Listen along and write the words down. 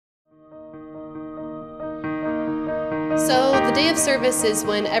So the Day of Service is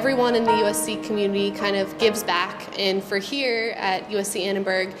when everyone in the USC community kind of gives back, and for here at USC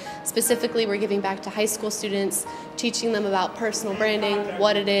Annenberg, specifically we're giving back to high school students, teaching them about personal branding,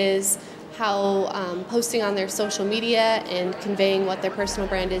 what it is, how posting on their social media and conveying what their personal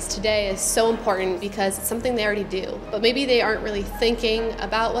brand is today is so important because it's something they already do, but maybe they aren't really thinking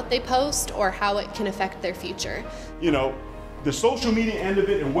about what they post or how it can affect their future. You know, the social media end of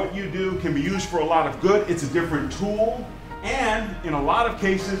it and what you do can be used for a lot of good. It's a different tool, and in a lot of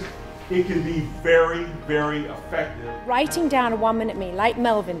cases, it can be very, very effective. Writing down a 1 minute me, like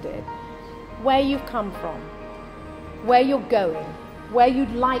Melvin did, where you've come from, where you're going, where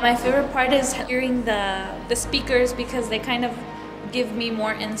you'd like My to favorite part is hearing the speakers because they kind of give me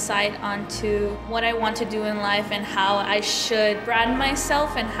more insight onto what I want to do in life and how I should brand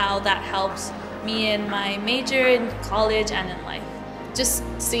myself and how that helps me in my major, in college, and in life. Just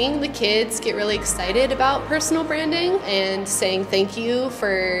seeing the kids get really excited about personal branding and saying thank you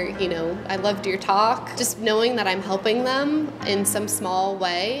for, I loved your talk. Just knowing that I'm helping them in some small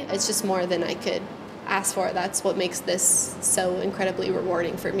way, it's just more than I could ask for. That's what makes this so incredibly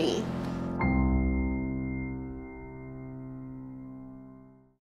rewarding for me.